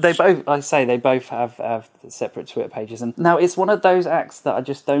 they both. I say they both have separate Twitter pages, and now it's one of those acts that I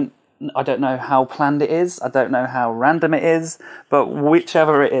just don't. I don't know how planned it is. I don't know how random it is, but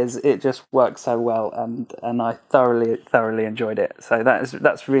whichever it is, it just works so well, and I thoroughly enjoyed it. So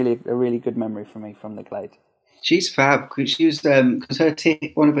that's really a really good memory for me from the Glade. She's fab because she was because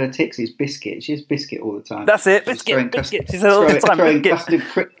one of her ticks is biscuit. She has biscuit all the time. That's it, biscuit. She said all the time,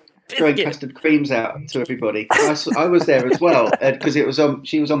 throwing custard creams out to everybody. I was there as well because it was on.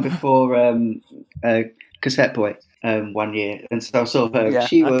 She was on before Cassette Boy 1 year, and so I saw her. Yeah,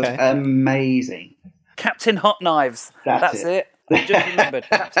 she was amazing. Captain Hot Knives. That's it. I just remembered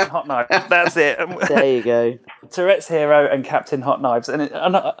Captain Hot Knives. That's it. There you go. Tourette's Hero and Captain Hot Knives, and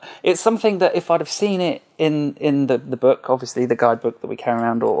it's something that if I'd have seen it in the book, obviously the guidebook that we carry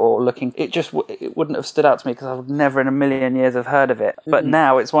around, or looking, it just it wouldn't have stood out to me because I would never in a million years have heard of it. But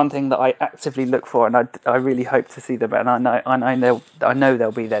now it's one thing that I actively look for, and I really hope to see them. And I know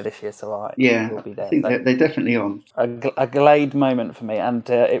they'll be there this year, so I will be there. I think they're definitely on. A Glade moment for me, and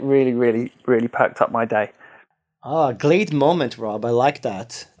it really perked up my day. Ah, Glade moment, Rob. I like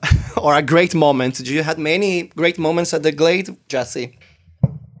that. Or a great moment. Did you had many great moments at the Glade, Jesse?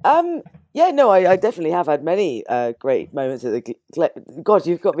 Yeah, no, I definitely have had many great moments at the Glade. God,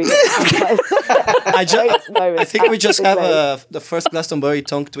 you've got me. I think we just have the first Glastonbury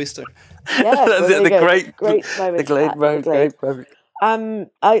tongue twister. Yeah, well, the great moments. The Glade moment.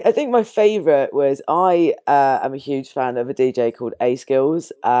 I think my favourite was I am a huge fan of a DJ called A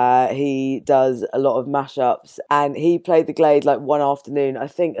Skills. He does a lot of mashups, and he played the Glade like one afternoon, I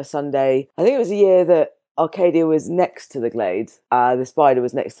think a Sunday. I think it was a year that Arcadia was next to the Glade. The Spider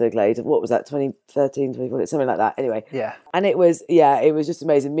was next to the Glade. What was that, 2013, 2014, something like that. Anyway. Yeah. And it was just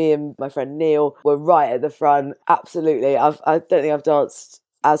amazing. Me and my friend Neil were right at the front. Absolutely. I don't think I've danced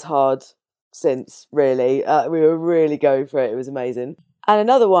as hard since, really. We were really going for it. It was amazing. And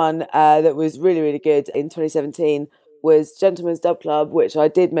another one that was really good in 2017 was Gentleman's Dub Club, which I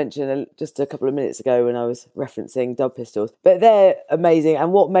did mention just a couple of minutes ago when I was referencing Dub Pistols. But they're amazing,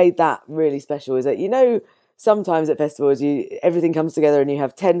 and what made that really special is that, sometimes at festivals everything comes together and you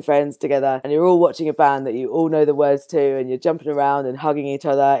have 10 friends together and you're all watching a band that you all know the words to and you're jumping around and hugging each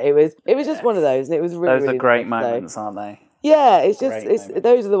other. It was just one of those, and it was really, those are great nice, moments, aren't they? Yeah,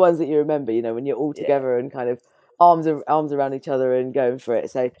 those are the ones that you remember, when you're all together and kind of arms around each other and going for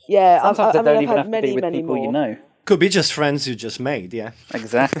it. So yeah, sometimes I've even had have to be with people more. Could be just friends you just made, yeah.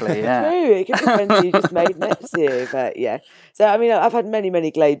 Exactly, yeah. True, it could be friends you just made next to you, but yeah. So I mean, I've had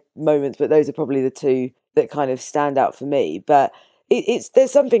many Glade moments, but those are probably the two that kind of stand out for me. But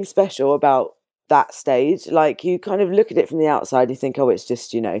there's something special about that stage. Like, you kind of look at it from the outside, you think, oh, it's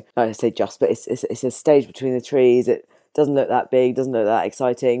just, I say just, but it's a stage between the trees. It doesn't look that big, doesn't look that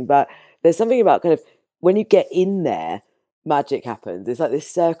exciting, but there's something about kind of when you get in there, magic happens. It's like this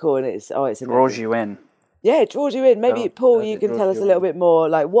circle, and it's draws you in. Yeah, it draws you in. Maybe Paul, you can tell us a little bit more.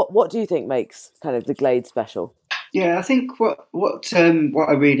 Like, what do you think makes kind of the Glade special? Yeah, I think what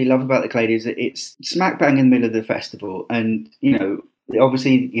I really love about the Glade is that it's smack bang in the middle of the festival, and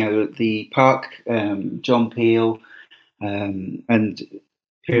obviously the park, John Peel, and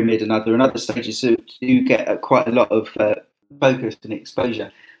Pyramid and other stages do get quite a lot of focus and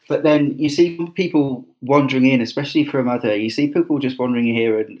exposure. But then you see people wandering in, especially from you see people just wandering in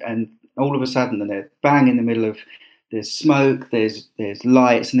here and all of a sudden they're bang in the middle of, there's smoke, there's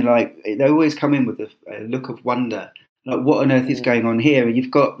lights, and they always come in with a look of wonder. Like, what on earth is going on here? And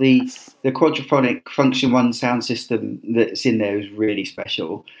you've got the quadraphonic Function 1 sound system that's in there is really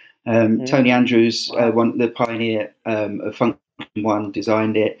special. Tony Andrews, the pioneer of Function 1,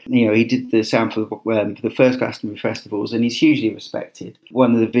 designed it. He did the sound for the first Glastonbury festivals, and he's hugely respected.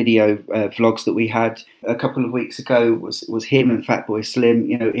 One of the video vlogs that we had a couple of weeks ago was him and Fatboy Slim.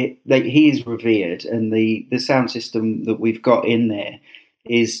 He is revered, and the sound system that we've got in there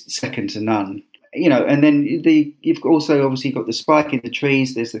is second to none. And then you've also obviously got the Spike in the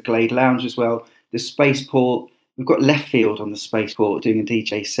trees. There's the Glade Lounge as well. The Spaceport. We've got Left Field on the Spaceport doing a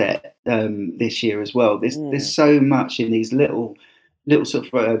DJ set this year as well. There's so much in these little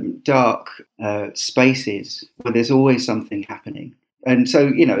sort of dark spaces where there's always something happening. And so,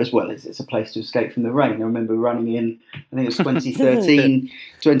 as well as it's a place to escape from the rain. I remember running in, I think it was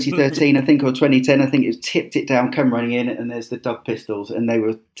 2013, I think, or 2010. I think it tipped it down, come running in, and there's the Dub Pistols, and they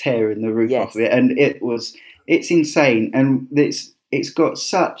were tearing the roof off of it. And it's insane. And it's got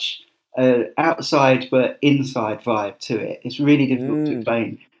such outside but inside vibe to it. It's really difficult to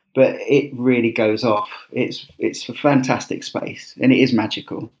explain, but it really goes off. It's a fantastic space, and it is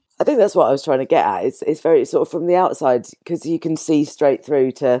magical. I think that's what I was trying to get at. It's very sort of from the outside, because you can see straight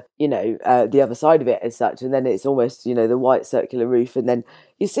through to, the other side of it as such. And then it's almost, the white circular roof. And then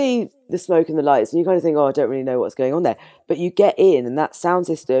you see the smoke and the lights and you kind of think, oh, I don't really know what's going on there. But you get in and that sound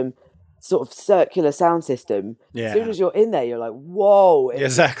system, sort of circular sound system, as soon as you're in there, you're like, whoa.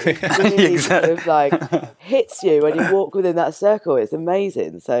 Exactly. It really kind of like hits you when you walk within that circle. It's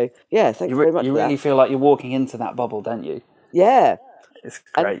amazing. So, yeah, thank you very much You for really that. feel like you're walking into that bubble, don't you? Yeah. It's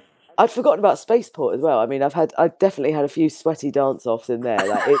great. And I'd forgotten about Spaceport as well. I mean, I've definitely had a few sweaty dance-offs in there.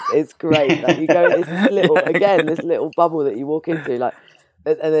 Like, it's great. Like, you go in this little, this little bubble that you walk into, like,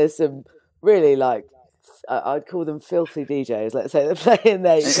 and there's some really, like, I'd call them filthy DJs, let's say, they're playing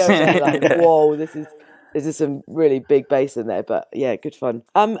there. You go in there like, whoa, this is some really big bass in there, but yeah, good fun.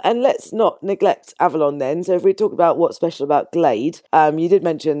 And let's not neglect Avalon then. So if we talk about what's special about Glade, you did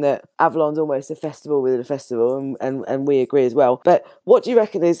mention that Avalon's almost a festival within a festival, and we agree as well. But what do you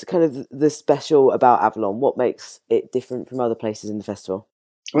reckon is kind of the special about Avalon? What makes it different from other places in the festival?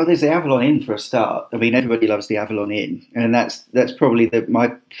 Well, there's the Avalon Inn for a start. I mean, everybody loves the Avalon Inn, and that's probably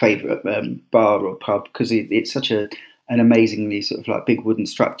my favourite bar or pub, because it's such an amazingly sort of like big wooden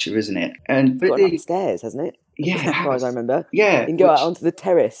structure, isn't it? And It's got an upstairs, hasn't it? Yeah, as far as I remember. Yeah, you can go out onto the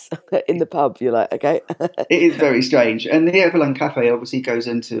terrace in the pub. You're like, okay. It is very strange, and the Avalon Cafe obviously goes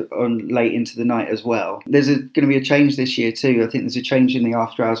on late into the night as well. There's going to be a change this year too. I think there's a change in the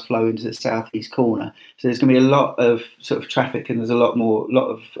after hours flow into the southeast corner, so there's going to be a lot of sort of traffic, and there's be a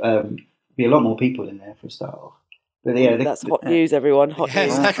lot more people in there for a start off. But yeah, that's hot news, everyone. Hot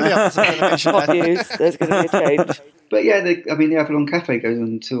news. Exactly. Hot news. There's going to be a change. But yeah, the Avalon Cafe goes on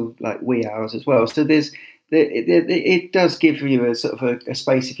until like wee hours as well. So it does give you a sort of a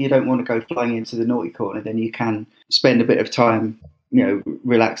space. If you don't want to go flying into the naughty corner, then you can spend a bit of time,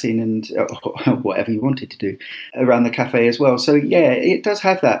 relaxing and whatever you wanted to do around the cafe as well. So yeah, it does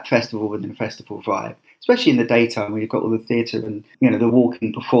have that festival within a festival vibe, especially in the daytime when you've got all the theatre and the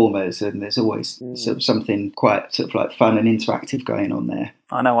walking performers, and there's always sort of something quite sort of like fun and interactive going on there.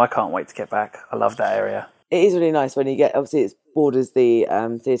 I know, I can't wait to get back. I love that area. It is really nice when you get, obviously it borders the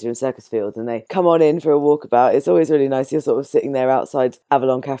theatre and circus fields, and they come on in for a walkabout. It's always really nice. You're sort of sitting there outside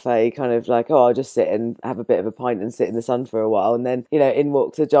Avalon Cafe, kind of like, oh, I'll just sit and have a bit of a pint and sit in the sun for a while. And then, in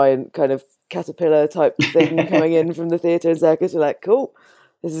walks a giant kind of caterpillar type thing coming in from the theatre and circus. You're like, cool,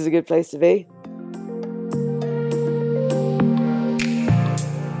 this is a good place to be.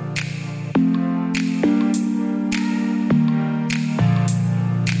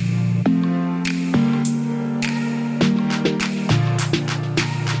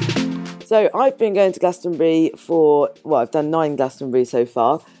 So I've been going to Glastonbury I've done 9 Glastonbury so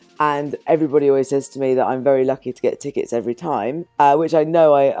far, and everybody always says to me that I'm very lucky to get tickets every time, which I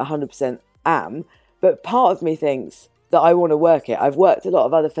know I 100% am, but part of me thinks that I want to work it. I've worked a lot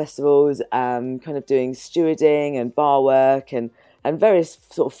of other festivals, kind of doing stewarding and bar work and various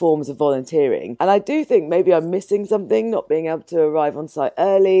sort of forms of volunteering. And I do think maybe I'm missing something, not being able to arrive on site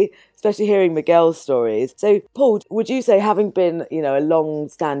early, especially hearing Miguel's stories. So, Paul, would you say, having been, a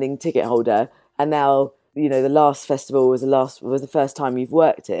long-standing ticket holder, and now, the last festival was the first time you've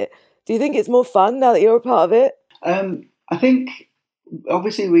worked it, do you think it's more fun now that you're a part of it? I think,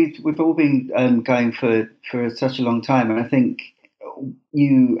 obviously, we've all been going for such a long time, and I think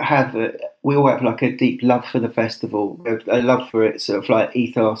we all have like a deep love for the festival, a love for its sort of like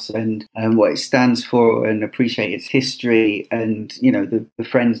ethos and what it stands for, and appreciate its history and the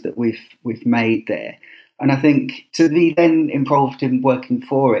friends that we've made there. And I think to be then involved in working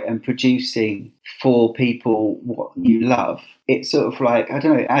for it and producing for people what you love, it's sort of like, I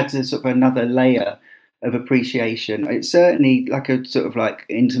don't know, it adds a sort of another layer of appreciation. It's certainly, like I sort of like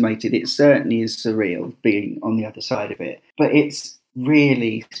intimated, it certainly is surreal being on the other side of it, but it's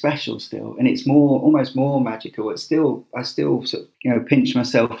really special still, and it's almost more magical. I still sort of pinch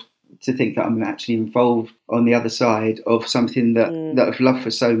myself to think that I'm actually involved on the other side of something that I've loved for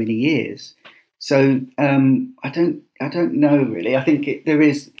so many years. So I don't know really. I think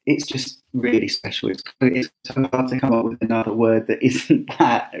it's just really special. It's so hard to come up with another word that isn't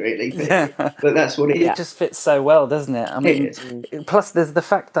that really, but that's what it is. It just fits so well, doesn't it? I mean, plus there's the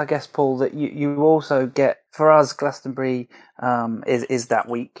fact, I guess, Paul, that you also get, for us, Glastonbury is that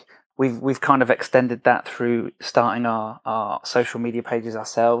week. We've kind of extended that through starting our social media pages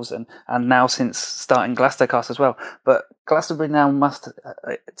ourselves, and now since starting Glastonbury as well. But Glastonbury now must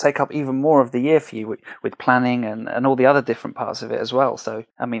take up even more of the year for you with planning and all the other different parts of it as well. So,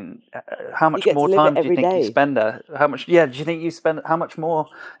 I mean, how much more time do you think you spend there? Do you think you spend? How much more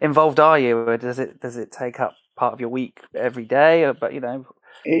involved are you? Or does it take up part of your week every day?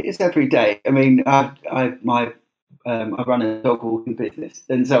 It's every day. I mean, I run a dog walking business,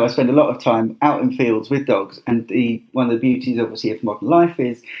 and so I spend a lot of time out in fields with dogs. And one of the beauties, obviously, of modern life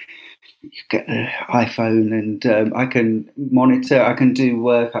is you get an iPhone, and I can monitor, I can do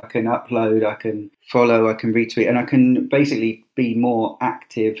work, I can upload, I can follow, I can retweet, and I can basically be more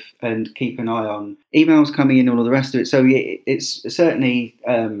active and keep an eye on emails coming in and all the rest of it. So it's certainly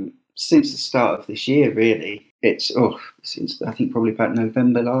since the start of this year, really. It's since I think probably about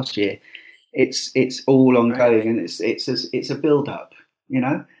November last year. It's all ongoing, and it's a build up, you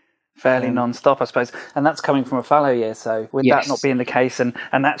know. Fairly non-stop, I suppose, and that's coming from a fallow year. So with that not being the case, and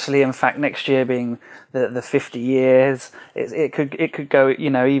actually, in fact, next year being the 50 years, it could go, you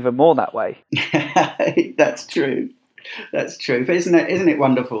know, even more that way. That's true. That's true. But isn't it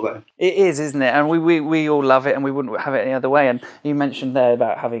wonderful though? It is, isn't it? And we all love it, and we wouldn't have it any other way. And you mentioned there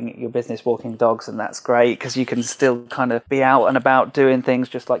about having your business walking dogs, and that's great because you can still kind of be out and about doing things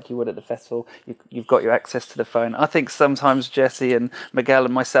just like you would at the festival. You've got your access to the phone. I think sometimes Jesse and Miguel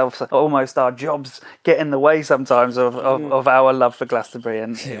and myself, almost our jobs get in the way sometimes of our love for Glastonbury.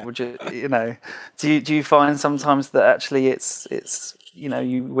 And would you know, do you find sometimes that actually it's you know,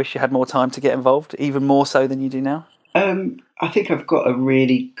 you wish you had more time to get involved, even more so than you do now? I think I've got a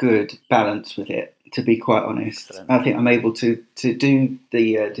really good balance with it, to be quite honest. Excellent. I think I'm able to do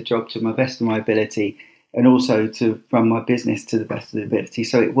the job to my best of my ability, and also to run my business to the best of the ability.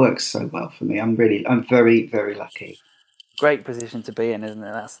 So it works so well for me. I'm very, very lucky. Great position to be in, isn't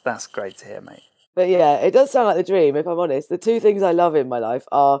it? That's great to hear, mate. But yeah, it does sound like the dream, if I'm honest. The two things I love in my life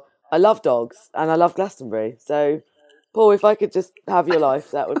are I love dogs and I love Glastonbury. So Paul, if I could just have your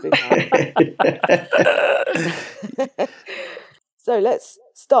life, that would be fine. So let's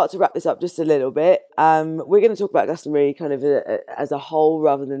start to wrap this up just a little bit. We're going to talk about Glastonbury kind of as a whole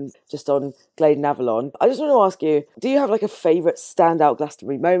rather than just on Glade and Avalon. I just want to ask you, do you have like a favourite standout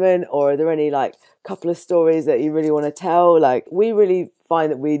Glastonbury moment, or are there any like couple of stories that you really want to tell? Like, we really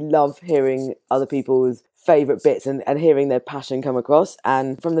find that we love hearing other people's favourite bits and hearing their passion come across.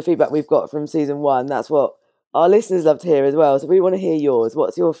 And from the feedback we've got from season 1, that's what our listeners love to hear as well. So we want to hear yours.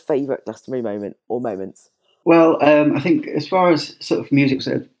 What's your favourite Glastonbury moment or moments? Well, I think as far as sort of music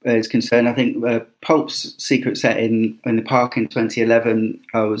is concerned, I think Pulp's secret set in the park in 2011,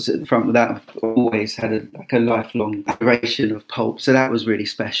 I was at the front with that. I've always had a lifelong adoration of Pulp, so that was really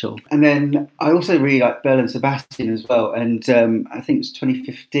special. And then I also really like Belle and Sebastian as well. And I think it was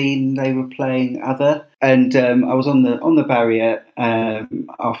 2015 they were playing Other, and I was on the barrier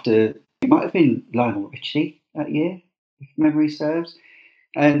after, it might have been Lionel Richie that year, if memory serves.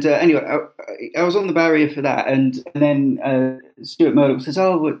 And anyway, I was on the barrier for that, and then Stuart Murdoch says,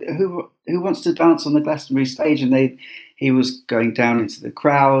 "Oh, who wants to dance on the Glastonbury stage?" And he was going down into the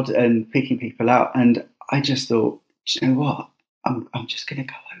crowd and picking people out, and I just thought, you know what, I'm just going to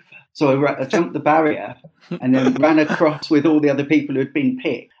go over. So I jumped the barrier and then ran across with all the other people who had been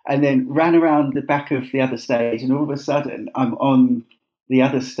picked, and then ran around the back of the other stage, and all of a sudden I'm on the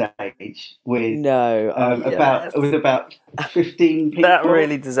other stage with about 15 people. That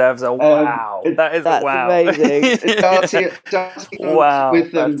really deserves a wow. That's wow. Amazing. dancing wow,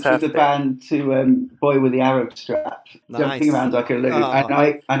 with the band to Boy with the Arab Strap, Nice. jumping around like a loon. And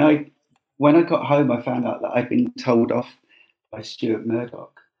I when I got home, I found out that I'd been told off by Stuart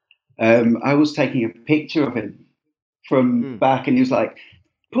Murdoch. I was taking a picture of him from back, and he was like,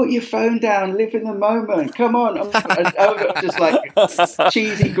 "Put your phone down, live in the moment, come on." I was just like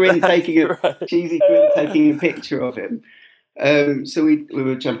cheesy grin taking a picture of him. So we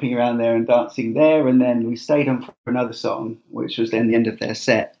were jumping around there and dancing there, and then we stayed on for another song, which was then the end of their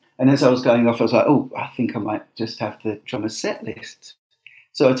set. And as I was going off, I was like, "Oh, I think I might just have the drummer's set list."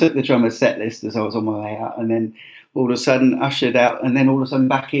 So I took the drummer's set list as I was on my way out, and then all of a sudden ushered out, and then all of a sudden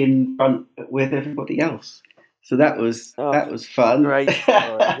back in front with everybody else. So that was fun. Great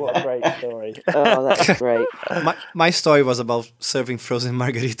story. What a great story. Oh, that's great. My story was about serving frozen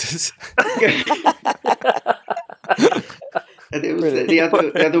margaritas. And it was the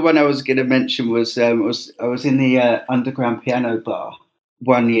other one I was going to mention was I was in the underground piano bar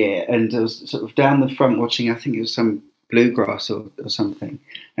one year, and I was sort of down the front watching, I think it was some bluegrass or something,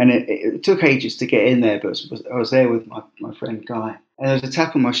 and it took ages to get in there, but I was there with my friend Guy, and there was a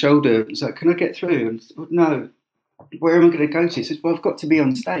tap on my shoulder. It's like, "Can I get through?" And I said, "No, where am I going to go to?" He says, "Well, I've got to be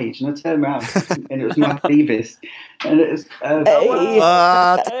on stage." And I turned around, and it was Mike Davis, and it was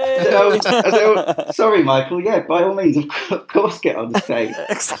sorry, Michael. Yeah, by all means, of course, get on the stage.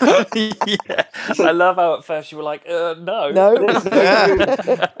 Yeah. So, I love how at first you were like, no.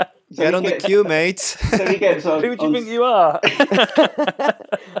 Get on the queue, mate. So he gets on. Who do you think you are?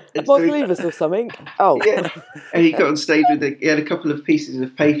 Apocalypse or something. Oh, Yeah, and he got on stage he had a couple of pieces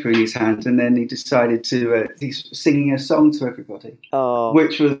of paper in his hand, and then he decided to he's singing a song to everybody,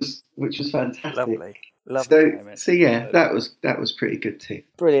 which was fantastic. Lovely. So yeah, that was pretty good too.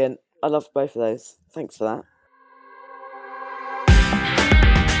 brilliant. I loved both of those. Thanks for that.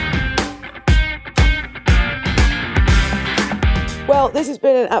 Well, this has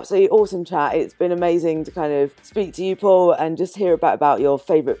been an absolutely awesome chat. It's been amazing to kind of speak to you, Paul, and just hear about your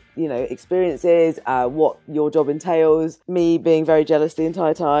favourite, experiences, what your job entails. Me being very jealous the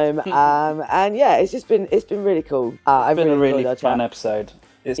entire time, and yeah, it's been really cool. I've It's been a really really enjoyed our fun chat. episode.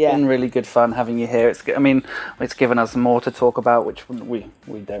 It's Yeah. been really good fun having you here. It's given us more to talk about, which we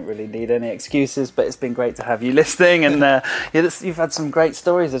don't really need any excuses, but it's been great to have you listening, and you've had some great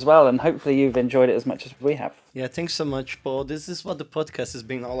stories as well, and hopefully you've enjoyed it as much as we have. Yeah, thanks so much, Paul. This is what the podcast has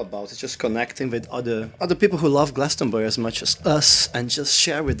been all about. It's just connecting with other people who love Glastonbury as much as us, and just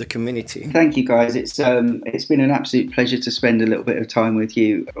share with the community. Thank you, guys. It's been an absolute pleasure to spend a little bit of time with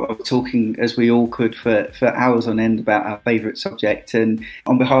you, talking as we all could for hours on end about our favourite subject. And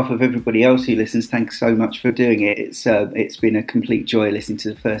on behalf of everybody else who listens, thanks so much for doing it. It's been a complete joy listening to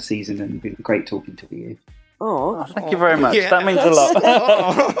the first season, and been great talking to you. Oh, Thank you very much. Yeah. That means a lot.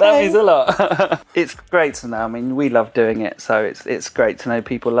 That means a lot. It's great to know. I mean, we love doing it, so it's great to know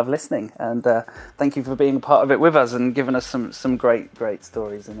people love listening. And thank you for being a part of it with us and giving us some great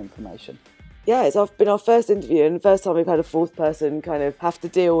stories and information. yeah, it's been our first interview and the first time we've had a fourth person kind of have to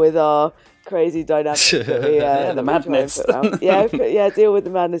deal with our crazy dynamics. That we, Yeah, the that we try and madness. put out. Yeah, deal with the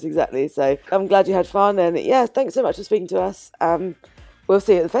madness, exactly. So I'm glad you had fun, and yeah, thanks so much for speaking to us. We'll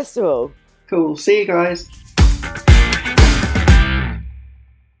see you at the festival. Cool. See you guys.